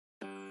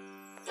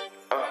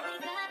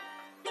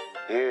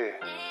Yeah.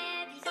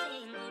 Every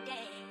single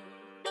day.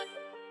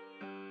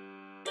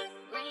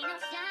 Rain or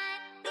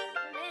shine,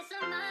 there's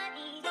some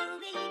money to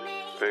be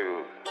made.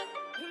 Película.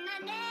 And I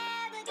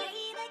never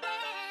gave a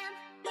damn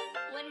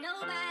what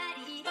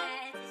nobody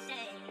had to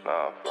say.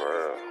 Nah, for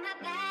real. With my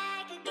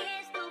back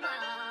against the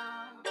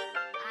wall,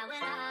 I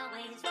will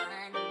always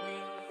find a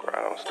way.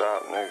 Grind don't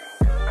stop, nigga.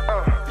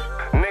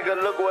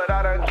 Nigga, look what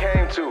I done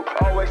came to.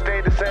 Always stay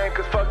the same,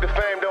 cause fuck the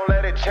fame, don't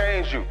let it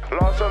change you.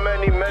 Lost so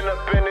many men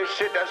up in this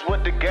shit, that's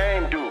what the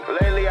game do.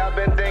 Lately I've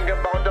been thinking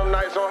about them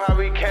nights on how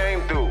we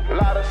came through. A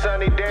lot of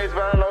sunny days,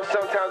 but I know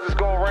sometimes it's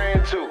gonna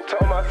rain too.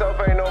 Told myself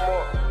ain't no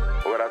more.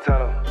 What'd I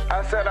tell him?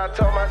 I said I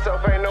told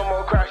myself ain't no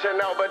more crashing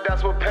out, but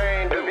that's what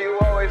pain do. If you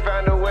always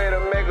find a way to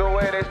make a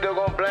way, they still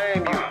gon'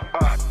 blame you.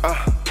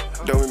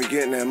 Don't make me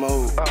get in that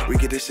mode. We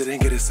get this shit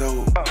and get it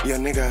sold.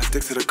 Young nigga, I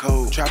stick to the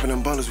code. Trapping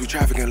them bundles, we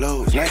trafficking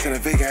loads. Nice in the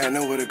Vegas, I ain't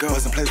know where to go.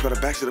 Wasn't place by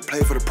the back, should've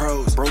played for the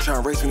pros. Bro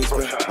tryna race when he's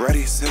been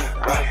ready, set,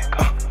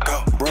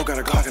 go. Bro got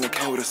a Glock in the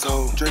can with a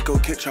soul. Draco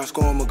kick, try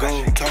score him a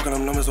goal. Talking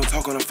them numbers, don't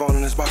talk on the phone.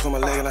 And this box on my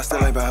leg and I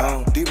still ain't been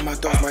home. Deep in my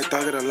thoughts, might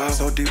thug it alone.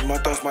 So deep in my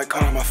thoughts, might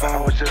call on my phone.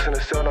 I was just in the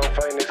cell, don't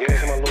fight in this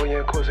case. My lawyer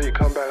in court, so you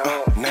come back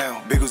home.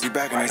 Now, Big Ouzi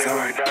back in they zone.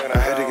 I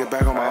had to get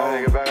back on my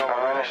own.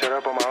 Shut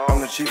up on my I'm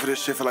own. the chief of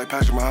this shit, feel like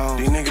Patrick Mahomes.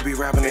 These niggas be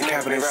rapping and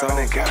capping their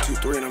songs. 1, 2,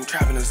 3, and I'm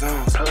trapping the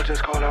zones. Plug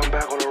just called, I'm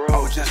back on the road. I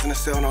was just in the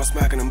cell, and I'm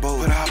smacking them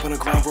both. Put a hop on the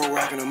ground, bro,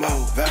 rocking them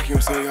all.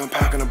 Vacuum seal, yeah, I'm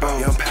packing the boat.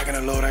 Yeah, I'm packing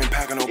the load, I ain't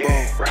packing no bowl.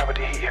 Ride with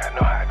the heat, yeah, I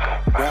know how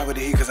it go. Ride with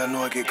the heat, cause I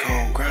know I get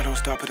cold. Grind don't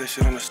stop, put that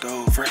shit on the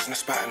stove. Fresh in the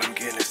spot, and I'm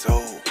getting it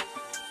sold.